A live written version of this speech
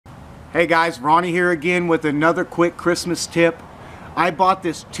Hey guys, Ronnie here again with another quick Christmas tip. I bought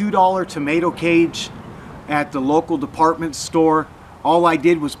this $2 tomato cage at the local department store. All I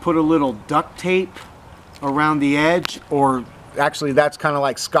did was put a little duct tape around the edge, or actually that's kind of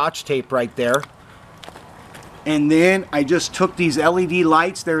like Scotch tape right there. And then I just took these LED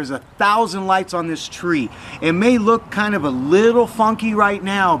lights. There's 1,000 lights on this tree. It may look kind of a little funky right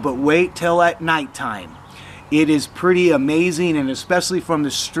now, but wait till at nighttime. It is pretty amazing, and especially from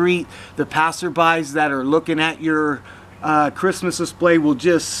the street, the passerbys that are looking at your Christmas display will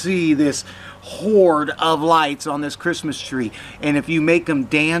just see this horde of lights on this Christmas tree. And if you make them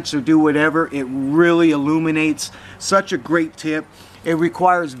dance or do whatever, it really illuminates. Such a great tip. It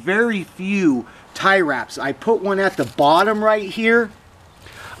requires very few tie wraps. I put one at the bottom right here.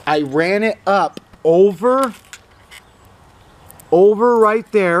 I ran it up over right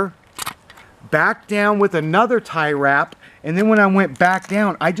there, back down with another tie wrap, and then when I went back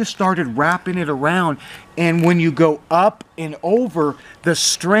down, I just started wrapping it around. And when you go up and over, the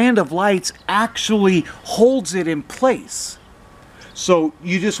strand of lights actually holds it in place. So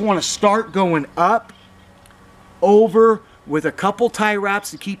you just want to start going up, over, with a couple tie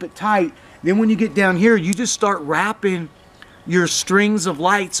wraps to keep it tight. Then when you get down here, you just start wrapping your strings of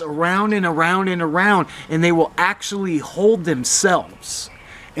lights around and around and around, and they will actually hold themselves.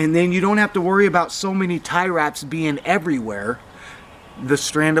 And then you don't have to worry about so many tie wraps being everywhere. The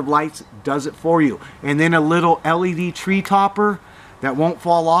strand of lights does it for you. And then a little LED tree topper that won't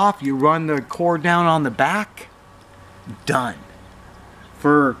fall off. You run the cord down on the back. Done.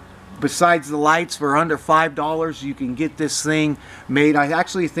 Besides the lights, for under $5, you can get this thing made. I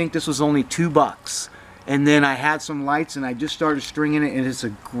actually think this was only $2. And then I had some lights and I just started stringing it, and it's a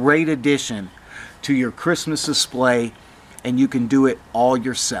great addition to your Christmas display. And you can do it all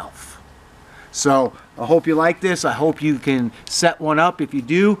yourself. So I hope you like this. I hope you can set one up. If you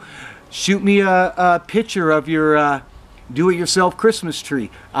do, shoot me a picture of your do-it-yourself Christmas tree.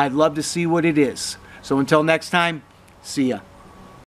 I'd love to see what it is. So until next time, see ya.